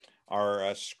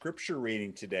Our scripture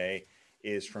reading today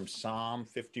is from Psalm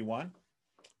 51,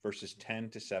 verses 10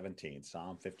 to 17.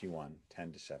 Psalm 51,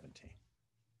 10 to 17.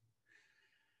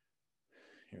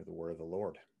 Hear the word of the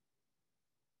Lord.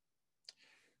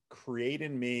 Create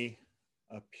in me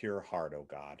a pure heart, O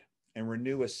God, and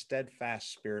renew a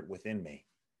steadfast spirit within me.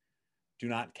 Do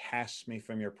not cast me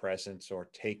from your presence or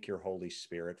take your Holy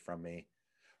Spirit from me.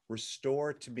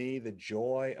 Restore to me the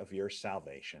joy of your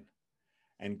salvation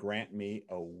and grant me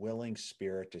a willing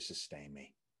spirit to sustain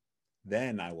me.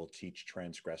 Then I will teach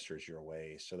transgressors your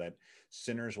ways so that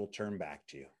sinners will turn back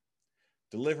to you.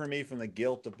 Deliver me from the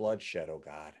guilt of bloodshed, O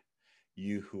God,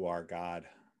 you who are God,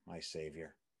 my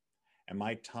Savior, and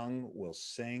my tongue will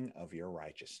sing of your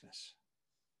righteousness.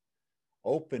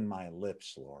 Open my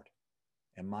lips, Lord,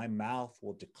 and my mouth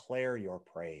will declare your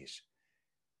praise.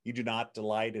 You do not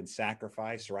delight in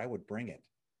sacrifice, or I would bring it.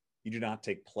 You do not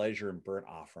take pleasure in burnt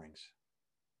offerings.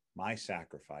 My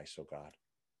sacrifice, O God,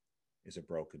 is a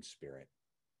broken spirit.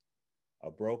 A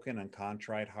broken and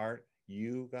contrite heart,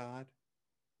 you, God,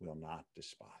 will not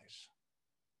despise.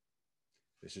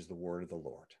 This is the word of the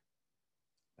Lord.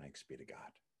 Thanks be to God.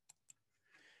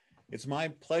 It's my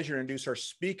pleasure to introduce our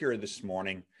speaker this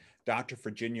morning, Dr.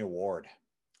 Virginia Ward.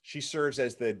 She serves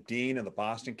as the Dean of the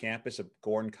Boston campus of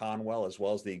Gordon Conwell, as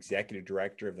well as the Executive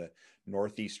Director of the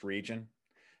Northeast region.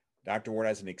 Dr. Ward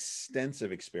has an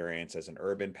extensive experience as an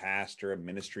urban pastor, a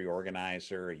ministry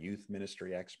organizer, a youth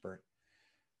ministry expert.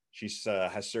 She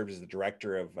has served as the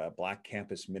director of Black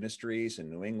Campus Ministries in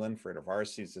New England for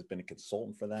InterVarsity. Has been a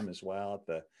consultant for them as well at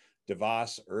the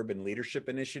DeVos Urban Leadership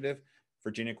Initiative.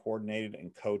 Virginia coordinated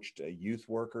and coached youth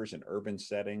workers in urban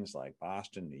settings like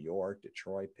Boston, New York,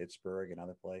 Detroit, Pittsburgh, and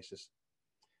other places.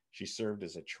 She served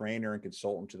as a trainer and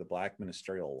consultant to the Black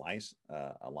Ministerial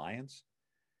Alliance.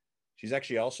 She's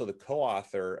actually also the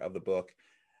co-author of the book,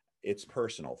 It's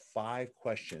Personal, 5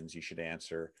 Questions You Should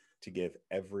Answer to Give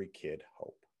Every Kid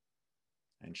Hope.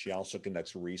 And she also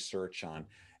conducts research on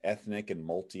ethnic and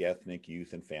multi-ethnic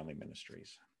youth and family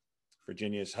ministries.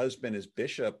 Virginia's husband is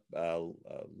Bishop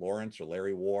Lawrence or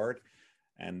Larry Ward,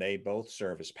 and they both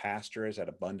serve as pastors at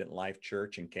Abundant Life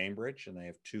Church in Cambridge, and they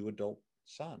have 2 adult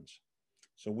sons.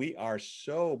 So we are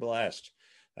so blessed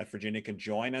that Virginia can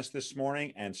join us this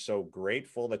morning, and so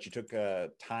grateful that you took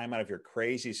time out of your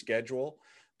crazy schedule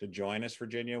to join us,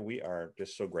 Virginia. We are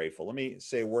just so grateful. Let me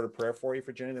say a word of prayer for you,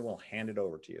 Virginia, then we'll hand it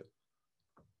over to you.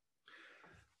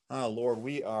 Lord,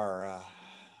 we are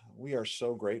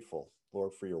so grateful,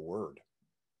 Lord, for your word.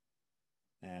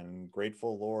 And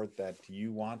grateful, Lord, that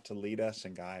you want to lead us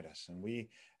and guide us. And we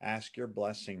ask your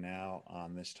blessing now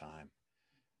on this time.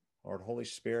 Lord, Holy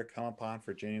Spirit, come upon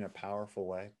Virginia in a powerful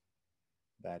way.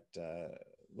 That,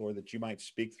 Lord, that you might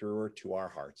speak through her to our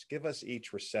hearts. Give us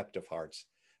each receptive hearts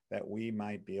that we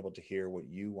might be able to hear what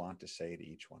you want to say to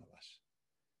each one of us.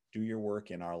 Do your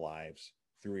work in our lives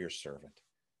through your servant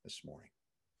this morning.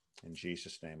 In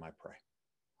Jesus' name I pray.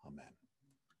 Amen.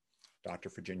 Dr.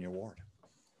 Virginia Ward.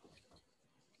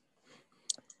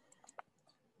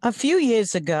 A few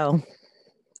years ago,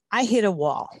 I hit a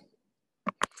wall.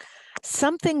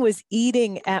 Something was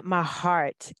eating at my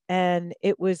heart, and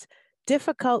it was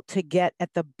difficult to get at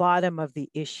the bottom of the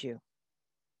issue.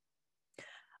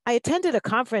 I attended a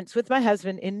conference with my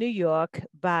husband in New York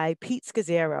by Pete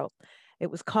Scazzero. It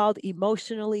was called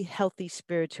Emotionally Healthy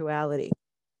Spirituality.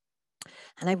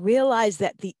 And I realized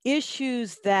that the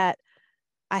issues that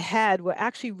I had were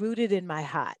actually rooted in my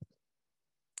heart.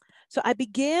 So I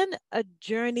began a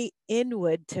journey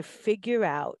inward to figure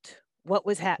out what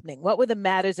was happening, what were the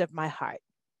matters of my heart.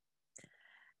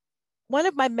 One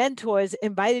of my mentors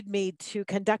invited me to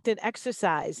conduct an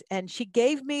exercise, and she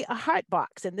gave me a heart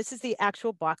box, and this is the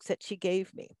actual box that she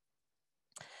gave me.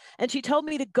 And she told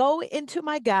me to go into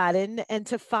my garden and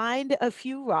to find a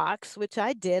few rocks, which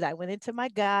I did. I went into my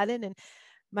garden and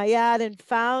my yard and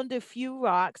found a few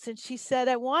rocks. And she said,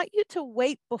 I want you to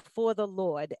wait before the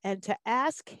Lord and to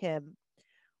ask him,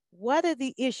 what are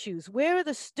the issues? Where are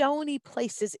the stony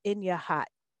places in your heart?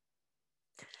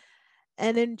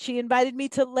 And then she invited me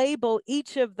to label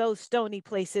each of those stony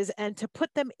places and to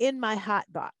put them in my hot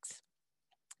box.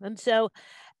 And so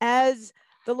as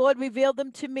the Lord revealed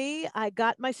them to me, I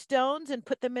got my stones and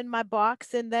put them in my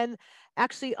box. And then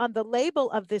actually on the label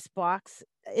of this box,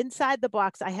 inside the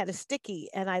box, I had a sticky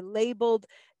and I labeled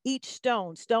each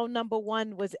stone. Stone number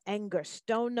 1 was anger.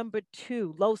 Stone number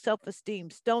 2, low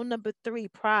self-esteem. Stone number 3,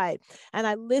 pride. And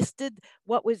I listed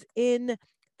what was in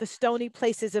the stony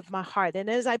places of my heart. And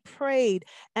as I prayed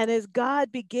and as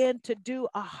God began to do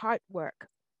a heart work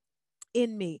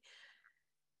in me,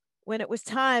 when it was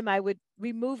time, I would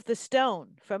remove the stone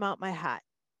from out my heart.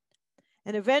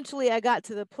 And eventually I got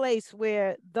to the place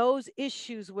where those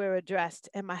issues were addressed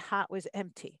and my heart was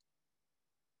empty.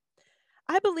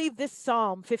 I believe this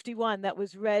Psalm 51 that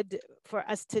was read for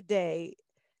us today,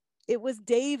 it was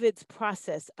David's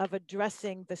process of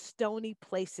addressing the stony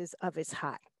places of his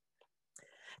heart.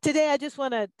 Today, I just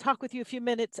want to talk with you a few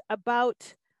minutes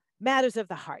about matters of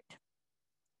the heart.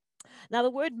 Now, the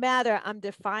word matter I'm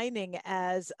defining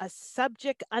as a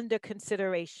subject under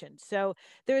consideration. So,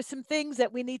 there are some things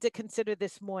that we need to consider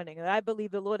this morning, and I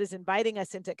believe the Lord is inviting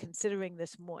us into considering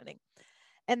this morning.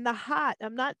 And the heart,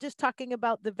 I'm not just talking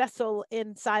about the vessel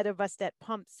inside of us that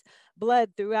pumps blood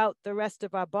throughout the rest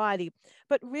of our body,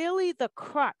 but really the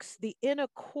crux, the inner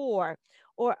core,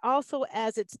 or also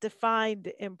as it's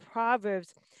defined in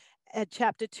Proverbs at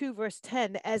chapter 2, verse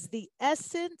 10, as the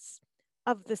essence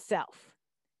of the self,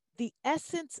 the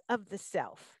essence of the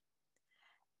self,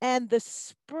 and the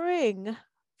spring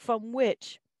from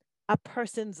which a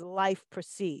person's life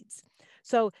proceeds.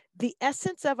 So, the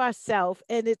essence of ourself,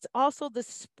 and it's also the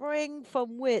spring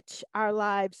from which our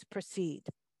lives proceed.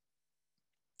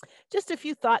 Just a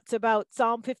few thoughts about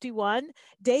Psalm 51.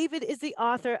 David is the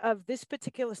author of this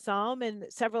particular psalm and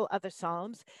several other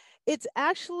psalms. It's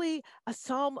actually a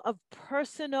psalm of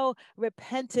personal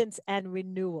repentance and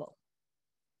renewal.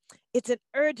 It's an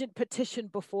urgent petition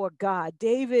before God.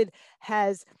 David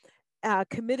has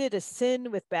committed a sin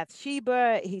with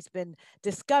Bathsheba. He's been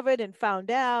discovered and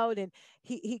found out, and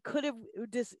he could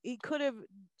have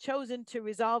chosen to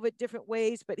resolve it different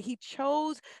ways, but he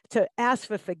chose to ask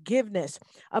for forgiveness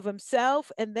of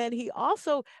himself. And then he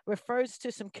also refers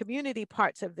to some community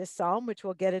parts of this psalm, which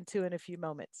we'll get into in a few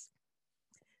moments.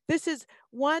 This is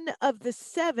one of the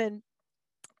 7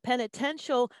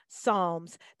 penitential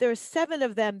psalms. There are 7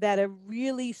 of them that are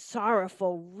really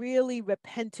sorrowful, really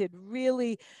repented,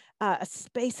 really a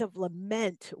space of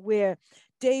lament where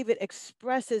David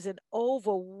expresses an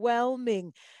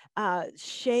overwhelming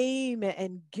shame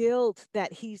and guilt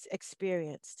that he's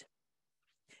experienced.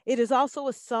 It is also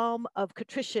a psalm of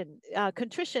contrition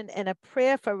and a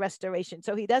prayer for restoration.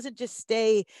 So he doesn't just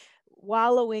stay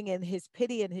wallowing in his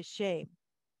pity and his shame.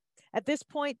 At this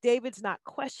point, David's not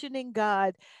questioning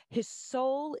God. His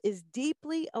soul is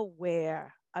deeply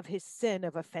aware of his sin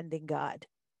of offending God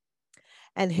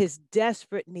and his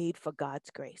desperate need for God's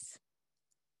grace.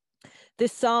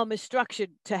 This psalm is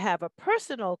structured to have a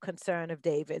personal concern of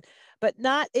David, but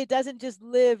it doesn't just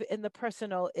live in the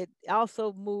personal, it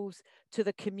also moves to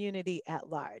the community at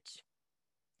large.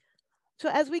 So,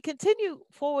 as we continue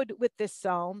forward with this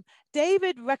psalm,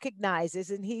 David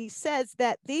recognizes and he says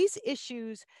that these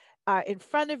issues are in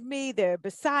front of me, they're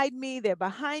beside me, they're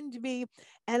behind me,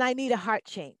 and I need a heart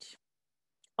change.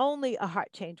 Only a heart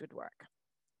change would work.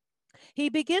 He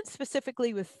begins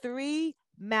specifically with 3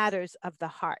 matters of the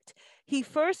heart. He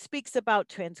first speaks about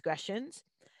transgressions,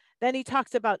 then he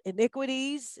talks about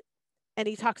iniquities, and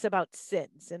he talks about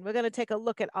sins. And we're going to take a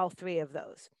look at all 3 of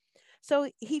those. So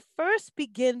he first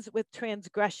begins with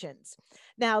transgressions.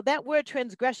 Now, that word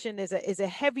transgression is a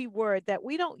heavy word that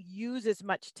we don't use as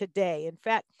much today. In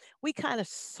fact, we kind of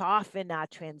soften our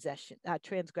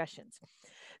transgressions.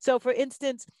 So, for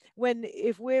instance,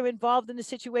 if we're involved in a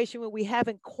situation where we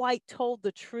haven't quite told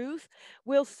the truth,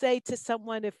 we'll say to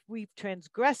someone, if we've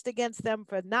transgressed against them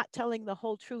for not telling the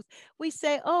whole truth, we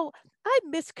say, "Oh, I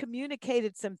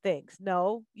miscommunicated some things."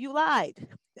 No, you lied.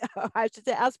 I should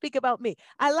say, I'll speak about me.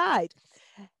 I lied.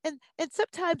 And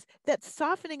sometimes that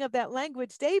softening of that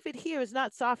language, David here is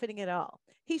not softening at all.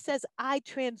 He says, I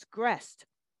transgressed.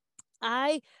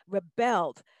 I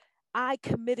rebelled. I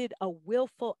committed a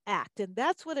willful act. And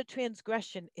that's what a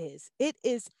transgression is. It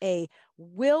is a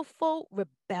willful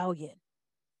rebellion.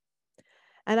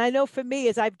 And I know for me,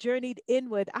 as I've journeyed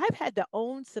inward, I've had to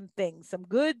own some things, some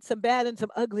good, some bad, and some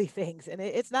ugly things. And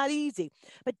it's not easy.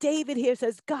 But David here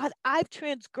says, God, I've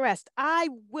transgressed. I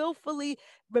willfully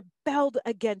rebelled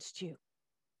against you.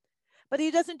 But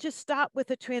he doesn't just stop with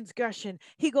a transgression.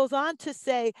 He goes on to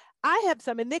say, I have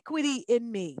some iniquity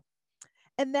in me.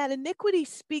 And that iniquity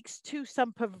speaks to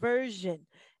some perversion.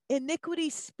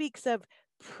 Iniquity speaks of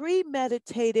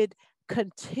premeditated,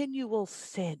 continual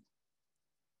sin.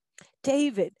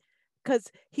 David,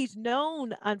 because he's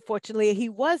known, unfortunately, he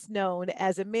was known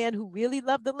as a man who really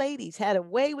loved the ladies, had a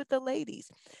way with the ladies.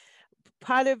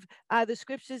 Part of the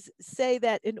scriptures say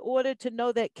that in order to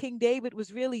know that King David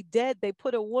was really dead, they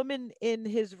put a woman in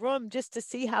his room just to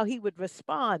see how he would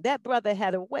respond. That brother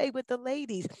had a way with the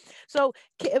ladies. So,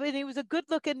 I mean, he was a good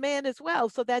looking man as well,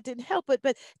 so that didn't help it.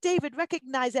 But David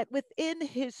recognized that within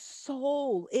his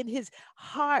soul, in his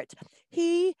heart,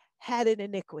 he had an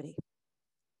iniquity.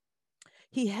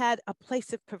 He had a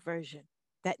place of perversion.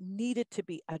 that needed to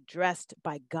be addressed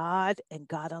by God and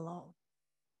God alone.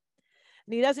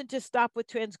 And he doesn't just stop with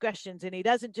transgressions, and he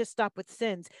doesn't just stop with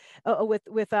sins,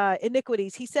 with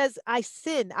iniquities. He says, I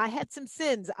sin. I had some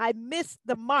sins. I missed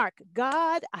the mark.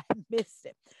 God, I missed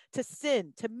it. To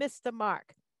sin, to miss the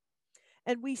mark.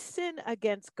 And we sin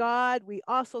against God. We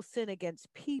also sin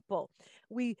against people.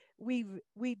 We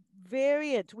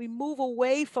variant. We move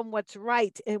away from what's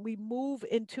right, and we move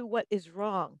into what is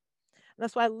wrong.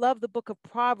 That's why I love the book of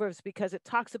Proverbs, because it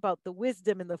talks about the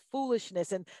wisdom and the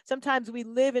foolishness. And sometimes we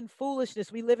live in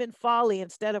foolishness, we live in folly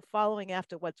instead of following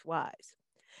after what's wise.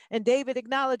 And David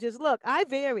acknowledges, look, I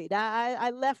varied. I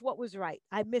left what was right.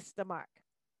 I missed the mark.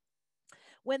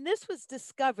 When this was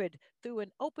discovered through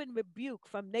an open rebuke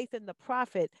from Nathan the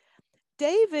prophet,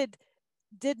 David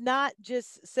did not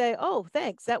just say, oh,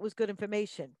 thanks, that was good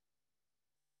information.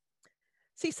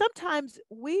 See, sometimes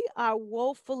we are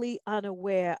woefully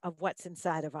unaware of what's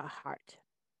inside of our heart.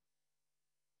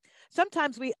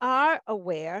 Sometimes we are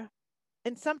aware,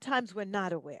 and sometimes we're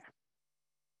not aware.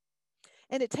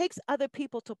 And it takes other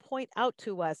people to point out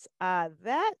to us,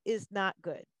 that is not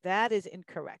good. That is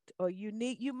incorrect. Or you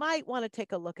might want to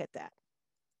take a look at that.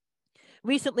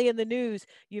 Recently in the news,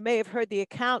 you may have heard the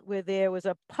account where there was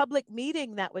a public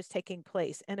meeting that was taking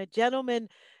place, and a gentleman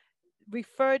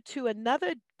referred to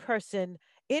another person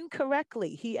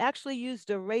incorrectly. He actually used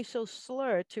a racial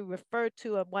slur to refer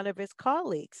to one of his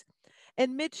colleagues.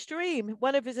 And midstream,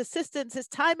 one of his assistants is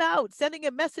time out, sending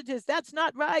him messages. That's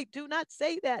not right. Do not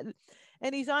say that.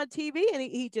 And he's on TV, and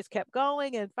he just kept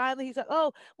going. And finally he's like,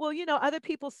 oh, well, other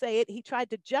people say it. He tried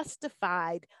to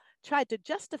justify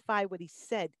what he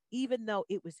said, even though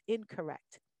it was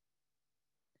incorrect.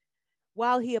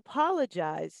 While he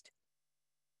apologized,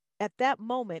 at that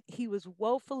moment, he was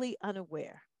woefully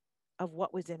unaware of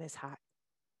what was in his heart.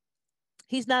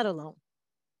 He's not alone.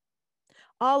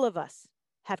 All of us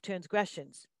have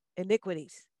transgressions,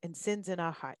 iniquities, and sins in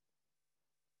our heart.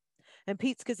 And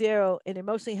Pete Scazzero, in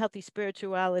Emotionally Healthy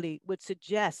Spirituality, would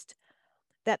suggest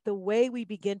that the way we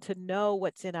begin to know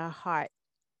what's in our heart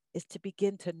is to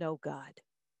begin to know God.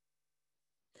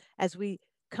 As we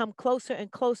come closer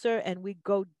and closer and we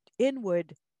go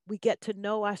inward, we get to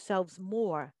know ourselves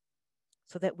more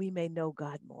so that we may know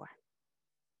God more.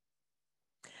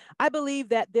 I believe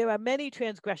that there are many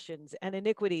transgressions and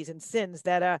iniquities and sins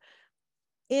that are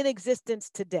in existence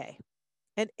today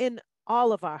and in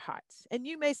all of our hearts. And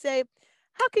you may say,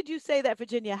 how could you say that,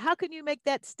 Virginia? How can you make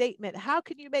that statement? How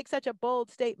can you make such a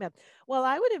bold statement? Well,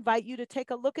 I would invite you to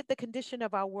take a look at the condition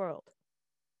of our world.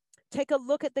 Take a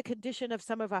look at the condition of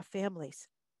some of our families.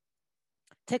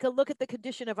 Take a look at the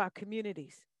condition of our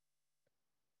communities.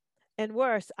 And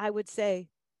worse, I would say,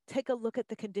 take a look at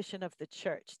the condition of the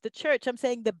church. The church, I'm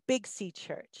saying the Big C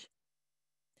church.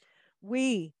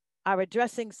 We are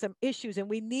addressing some issues, and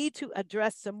we need to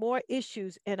address some more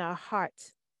issues in our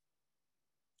hearts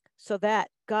so that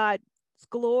God's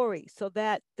glory, so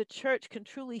that the church can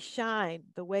truly shine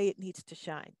the way it needs to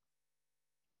shine.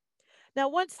 Now,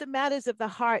 once the matters of the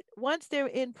heart, once they're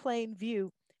in plain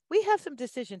view, we have some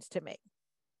decisions to make,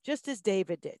 just as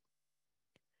David did.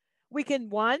 We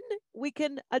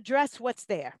can address what's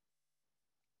there.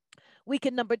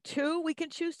 Number two, we can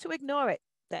choose to ignore it.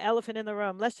 The elephant in the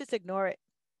room, let's just ignore it.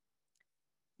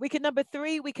 Number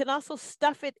three, we can also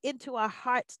stuff it into our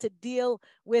hearts to deal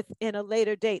with in a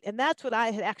later date. And that's what I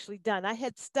had actually done. I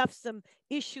had stuffed some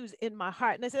issues in my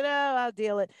heart, and I said, oh, I'll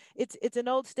deal it. It's an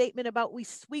old statement about we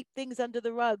sweep things under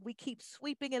the rug. We keep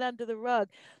sweeping it under the rug.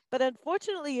 But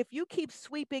unfortunately, if you keep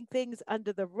sweeping things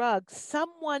under the rug,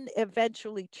 someone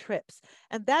eventually trips.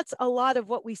 And that's a lot of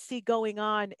what we see going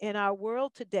on in our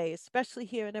world today, especially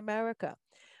here in America.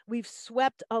 We've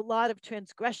swept a lot of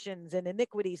transgressions and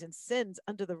iniquities and sins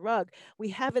under the rug. We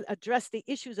haven't addressed the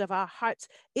issues of our hearts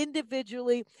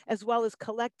individually as well as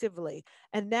collectively.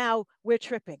 And now we're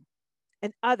tripping,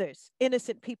 and others,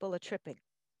 innocent people, are tripping.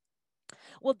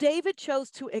 Well, David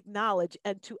chose to acknowledge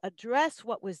and to address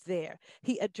what was there.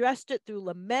 He addressed it through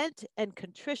lament and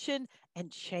contrition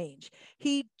and change.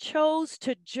 He chose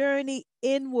to journey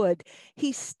inward.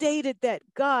 He stated that,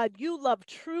 God, you love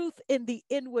truth in the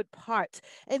inward parts.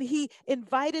 And he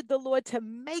invited the Lord to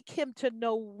make him to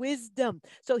know wisdom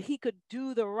so he could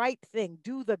do the right thing,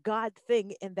 do the God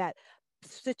thing in that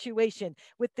situation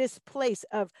with this place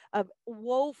of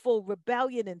woeful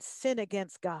rebellion and sin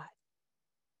against God.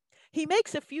 He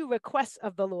makes a few requests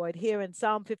of the Lord here in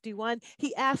Psalm 51.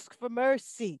 He asks for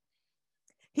mercy.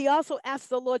 He also asked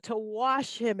the Lord to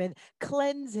wash him and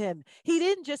cleanse him. He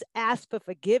didn't just ask for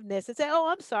forgiveness and say, "Oh,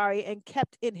 I'm sorry," and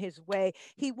kept in his way.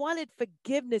 He wanted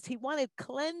forgiveness. He wanted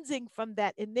cleansing from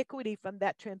that iniquity, from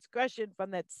that transgression,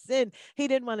 from that sin. He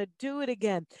didn't want to do it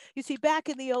again. You see, back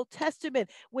in the Old Testament,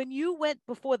 when you went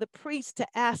before the priest to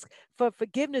ask for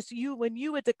forgiveness, when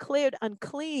you were declared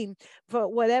unclean for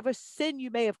whatever sin you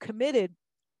may have committed,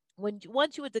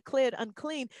 once you were declared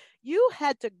unclean, you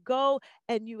had to go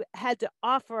and you had to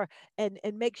offer and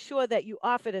make sure that you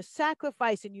offered a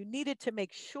sacrifice, and you needed to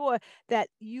make sure that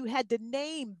you had to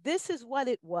name this is what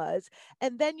it was,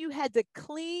 and then you had to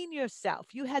clean yourself,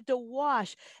 you had to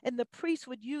wash, and the priest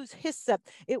would use hyssop.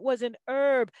 It was an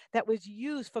herb that was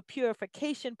used for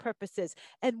purification purposes,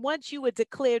 and once you were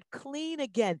declared clean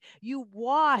again, you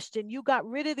washed and you got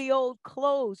rid of the old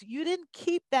clothes. You didn't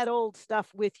keep that old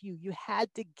stuff with you. You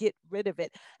had to get rid of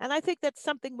it. And I think that's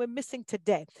something we're missing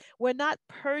today. We're not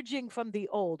purging from the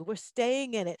old, we're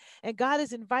staying in it. And God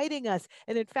is inviting us.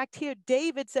 And in fact, here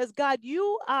David says, "God,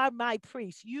 you are my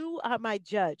priest, you are my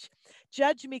judge.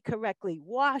 Judge me correctly,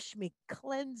 wash me,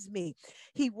 cleanse me."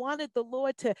 He wanted the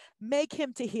Lord to make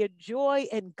him to hear joy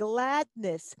and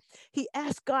gladness. He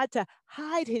asked God to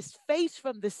hide his face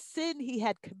from the sin he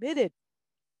had committed.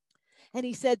 And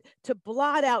he said to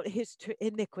blot out his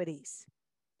iniquities.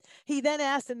 He then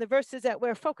asked in the verses that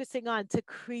we're focusing on to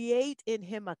create in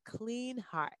him a clean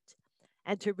heart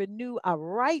and to renew a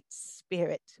right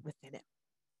spirit within him.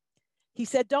 He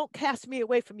said, "Don't cast me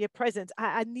away from your presence.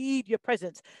 I need your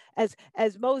presence."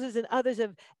 As Moses and others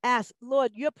have asked,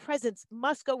 "Lord, your presence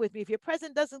must go with me. If your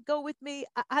presence doesn't go with me,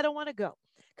 I don't want to go."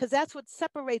 Because that's what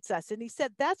separates us. And he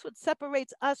said, that's what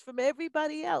separates us from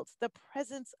everybody else, the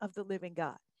presence of the living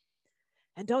God.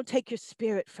 "And don't take your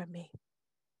spirit from me.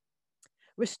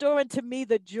 Restore unto me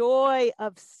the joy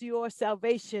of your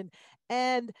salvation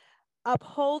and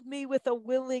uphold me with a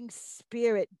willing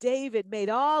spirit." David made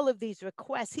all of these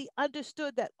requests. He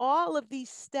understood that all of these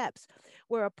steps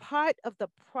were a part of the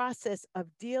process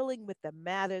of dealing with the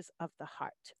matters of the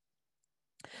heart.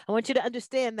 I want you to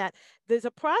understand that there's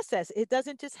a process. It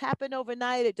doesn't just happen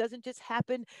overnight. It doesn't just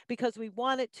happen because we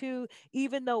want it to,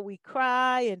 even though we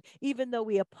cry and even though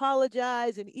we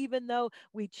apologize and even though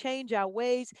we change our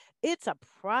ways. It's a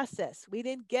process. We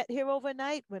didn't get here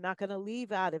overnight. We're not going to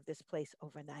leave out of this place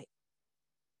overnight.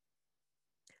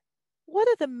 What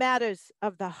are the matters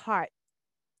of the heart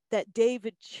that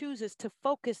David chooses to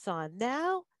focus on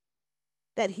now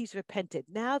that he's repented,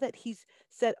 now that he's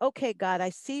said, "Okay, God, I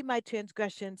see my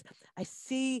transgressions, I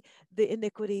see the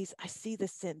iniquities, I see the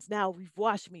sins. Now you've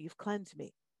washed me, you've cleansed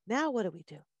me. Now what do we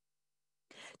do?"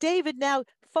 David now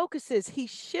focuses, he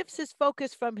shifts his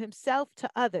focus from himself to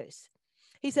others.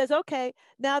 He says, "Okay,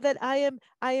 now that I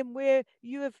am where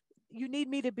you need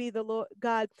me to be, the Lord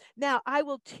God. Now I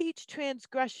will teach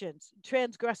transgressors.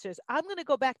 I'm going to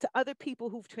go back to other people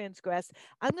who've transgressed.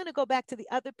 I'm going to go back to the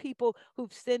other people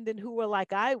who've sinned and who were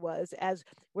like I was, as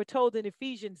we're told in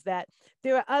Ephesians that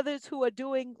there are others who are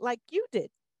doing like you did."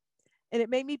 And it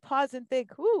made me pause and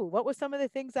think, "Ooh, what were some of the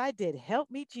things I did? Help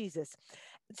me, Jesus."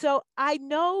 So I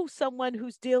know someone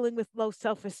who's dealing with low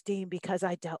self-esteem because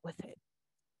I dealt with it.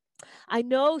 I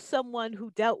know someone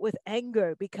who dealt with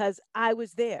anger because I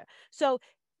was there. So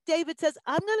David says,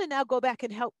 "I'm going to now go back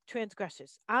and help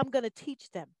transgressors. I'm going to teach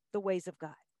them the ways of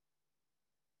God."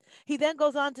 He then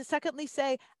goes on to secondly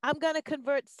say, "I'm going to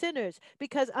convert sinners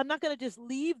because I'm not going to just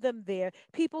leave them there.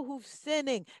 People who've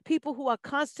sinning, people who are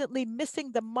constantly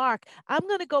missing the mark. I'm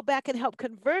going to go back and help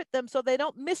convert them so they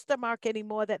don't miss the mark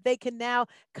anymore, that they can now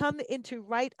come into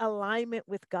right alignment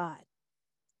with God."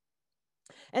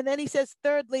 And then he says,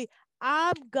 thirdly,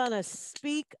 "I'm going to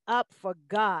speak up for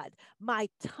God. My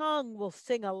tongue will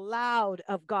sing aloud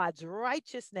of God's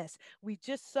righteousness." We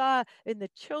just saw in the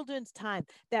children's time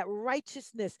that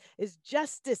righteousness is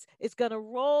justice is going to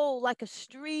roll like a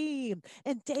stream.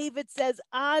 And David says,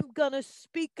 "I'm going to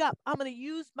speak up. I'm going to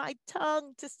use my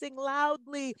tongue to sing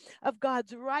loudly of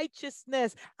God's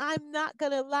righteousness. I'm not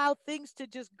going to allow things to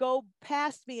just go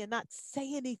past me and not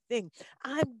say anything.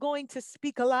 I'm going to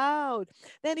speak aloud."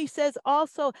 Then he says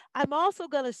also, "I'm also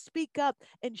going to speak up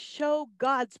and show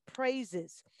God's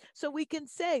praises." So we can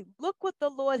say, "Look what the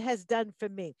Lord has done for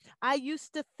me. I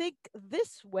used to think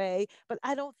this way, but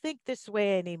I don't think this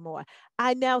way anymore.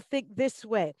 I now think this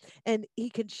way." And he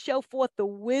can show forth the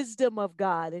wisdom of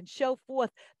God and show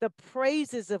forth the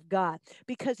praises of God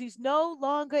because he's no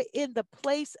longer in the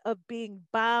place of being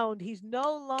bound. He's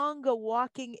no longer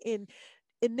walking in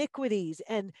iniquities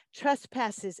and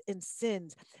trespasses and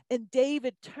sins. And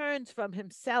David turns from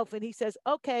himself and he says,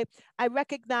 "Okay, I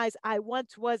recognize I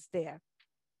once was there,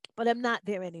 but I'm not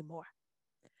there anymore.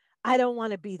 I don't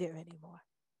want to be there anymore.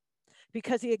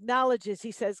 because he acknowledges,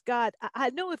 he says, God, I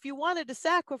know if you wanted a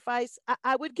sacrifice,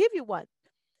 I would give you one.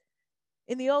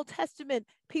 In the Old Testament,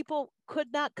 people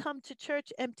could not come to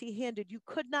church empty handed. You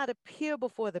could not appear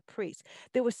before the priest.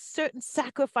 There were certain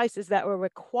sacrifices that were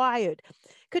required.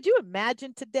 Could you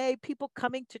imagine today people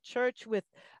coming to church with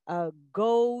a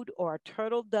goat or a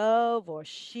turtle dove or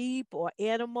sheep or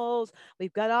animals?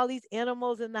 We've got all these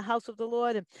animals in the house of the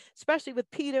Lord, and especially with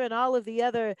PETA and all of the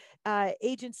other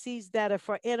agencies that are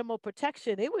for animal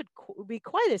protection, it would be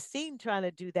quite a scene trying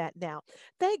to do that now.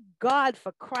 Thank God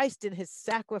for Christ and his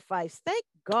sacrifice. Thank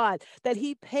God that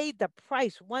he paid the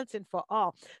price once and for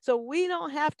all. So we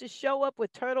don't have to show up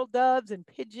with turtle doves and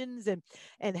pigeons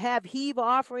and have heave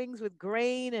offerings with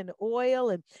grain and oil.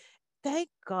 And thank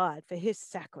God for his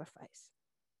sacrifice.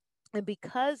 And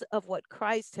because of what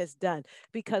Christ has done,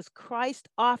 because Christ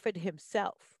offered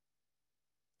himself,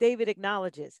 David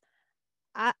acknowledges,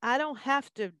 I don't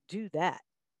have to do that.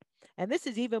 And this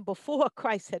is even before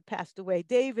Christ had passed away.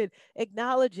 David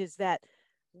acknowledges that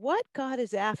what God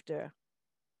is after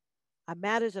are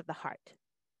matters of the heart.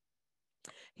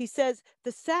 He says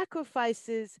the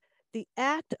sacrifices, the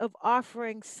act of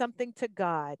offering something to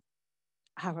God,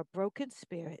 are a broken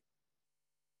spirit,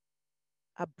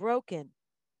 a broken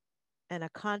and a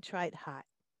contrite heart.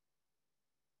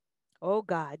 Oh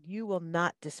God, you will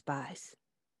not despise.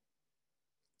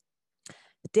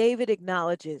 David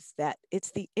acknowledges that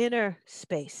it's the inner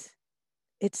space,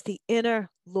 it's the inner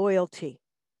loyalty,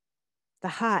 the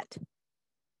heart,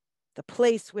 the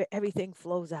place where everything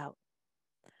flows out.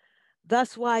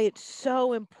 Thus, why it's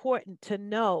so important to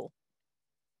know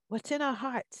what's in our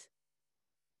hearts.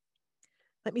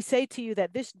 Let me say to you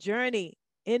that this journey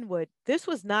inward, this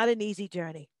was not an easy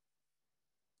journey.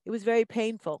 It was very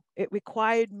painful. It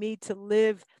required me to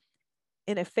live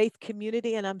in a faith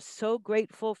community, and I'm so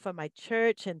grateful for my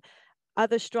church and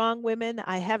other strong women.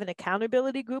 I have an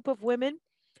accountability group of women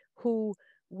who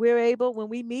we're able, when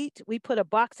we meet, we put a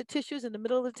box of tissues in the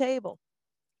middle of the table.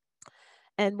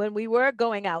 And when we were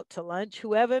going out to lunch,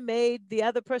 whoever made the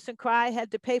other person cry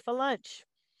had to pay for lunch.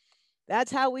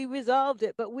 That's how we resolved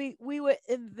it. But we were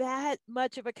in that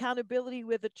much of accountability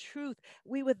with the truth.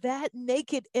 We were that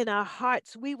naked in our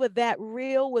hearts. We were that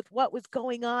real with what was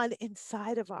going on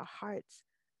inside of our hearts.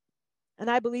 And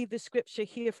I believe the scripture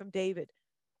here from David,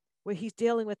 where he's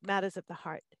dealing with matters of the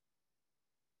heart.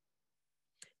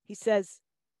 He says,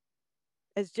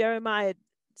 as Jeremiah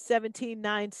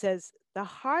 17:9 says, the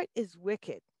heart is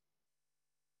wicked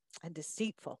and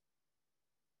deceitful.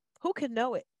 Who can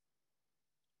know it?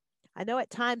 I know at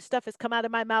times stuff has come out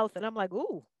of my mouth and I'm like,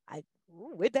 ooh,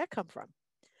 where'd that come from?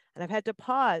 And I've had to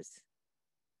pause.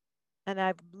 And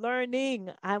I'm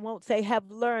learning, I won't say have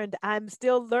learned, I'm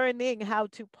still learning how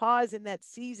to pause in that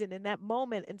season, in that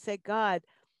moment, and say, God,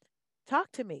 talk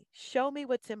to me. Show me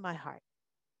what's in my heart.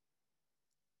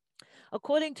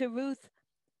 According to Ruth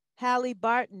Haley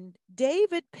Barton,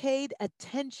 David paid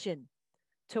attention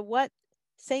to what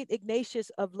St.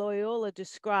 Ignatius of Loyola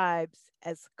describes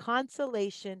as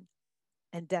consolation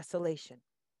and desolation.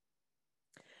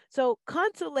 So,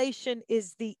 consolation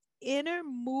is the inner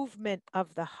movement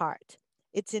of the heart.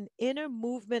 It's an inner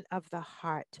movement of the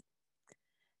heart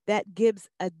that gives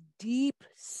a deep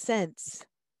sense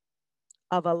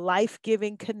of a life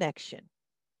giving connection.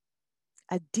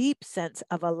 A deep sense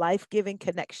of a life giving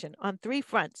connection on three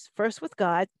fronts. First, with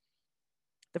God,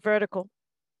 the vertical,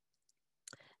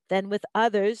 then with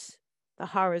others, the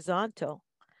horizontal.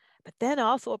 But then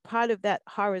also a part of that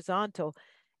horizontal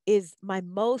is my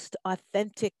most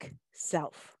authentic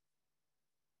self.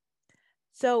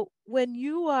 So when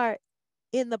you are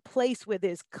in the place where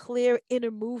there's clear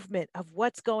inner movement of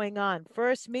what's going on,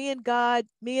 first me and God,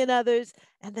 me and others,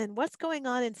 and then what's going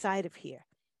on inside of here.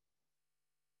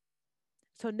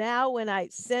 So now when I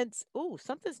sense, oh,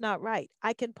 something's not right,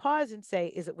 I can pause and say,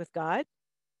 is it with God?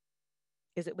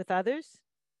 Is it with others?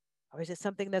 Or is it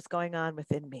something that's going on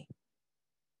within me?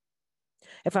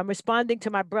 If I'm responding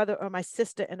to my brother or my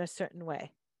sister in a certain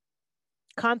way,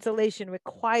 consolation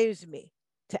requires me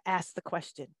to ask the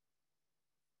question,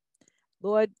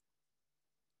 Lord,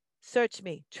 search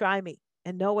me, try me,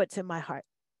 and know what's in my heart.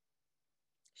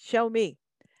 Show me.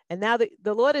 And now that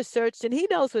the Lord has searched and he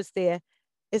knows what's there,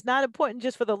 it's not important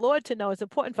just for the Lord to know, it's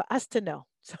important for us to know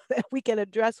so that we can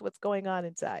address what's going on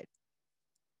inside.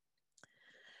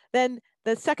 Then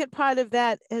the second part of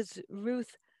that, as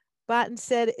Ruth Barton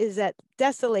said, is that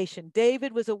desolation.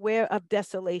 David was aware of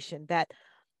desolation, that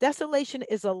desolation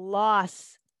is a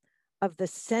loss of the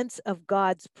sense of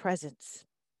God's presence.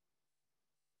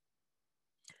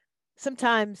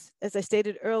 Sometimes, as I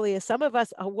stated earlier, some of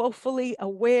us are woefully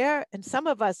aware and some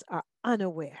of us are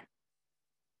unaware.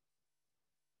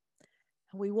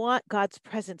 And we want God's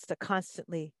presence to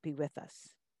constantly be with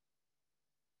us.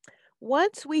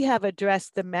 Once we have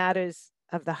addressed the matters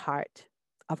of the heart,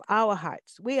 of our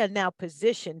hearts, we are now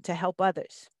positioned to help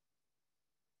others.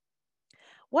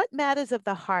 What matters of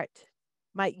the heart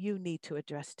might you need to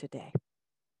address today?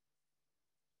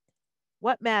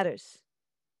 What matters?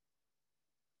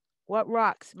 What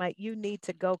rocks might you need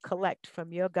to go collect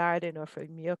from your garden or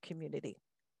from your community?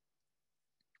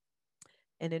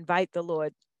 And invite the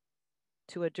Lord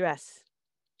to address.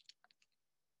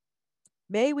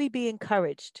 May we be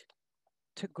encouraged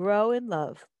to grow in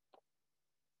love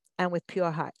and with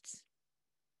pure hearts.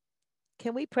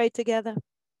 Can we pray together?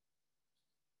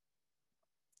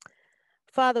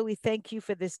 Father, we thank you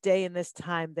for this day and this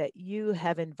time that you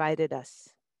have invited us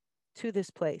to this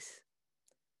place.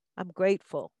 I'm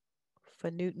grateful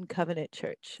for Newton Covenant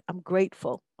Church. I'm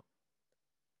grateful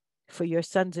for your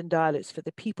sons and daughters, for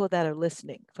the people that are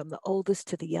listening, from the oldest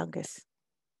to the youngest.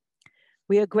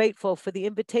 We are grateful for the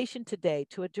invitation today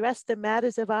to address the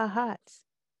matters of our hearts.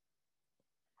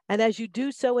 And as you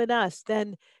do so in us,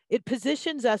 then it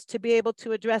positions us to be able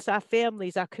to address our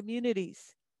families, our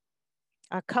communities,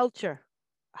 our culture,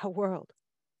 our world.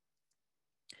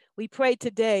 We pray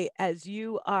today as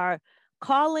you are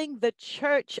calling the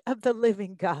church of the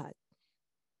living God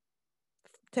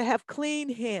to have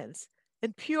clean hands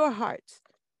and pure hearts.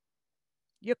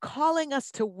 You're calling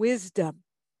us to wisdom.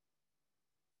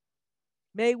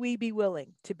 May we be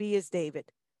willing to be as David,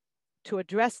 to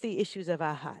address the issues of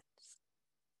our hearts,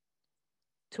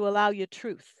 to allow your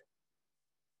truth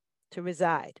to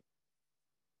reside,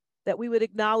 that we would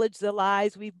acknowledge the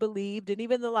lies we've believed and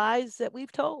even the lies that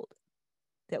we've told,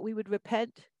 that we would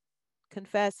repent,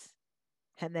 confess,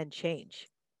 and then change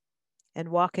and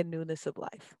walk in newness of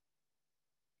life.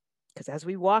 Because as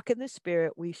we walk in the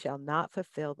Spirit, we shall not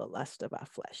fulfill the lust of our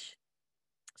flesh.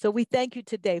 So we thank you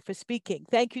today for speaking.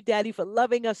 Thank you, Daddy, for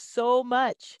loving us so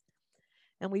much.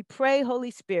 And we pray, Holy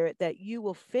Spirit, that you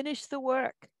will finish the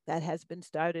work that has been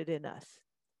started in us.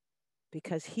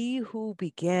 Because he who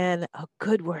began a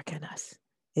good work in us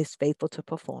is faithful to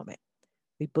perform it.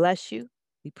 We bless you,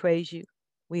 we praise you,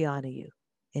 we honor you.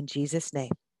 In Jesus'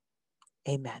 name,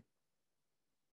 amen.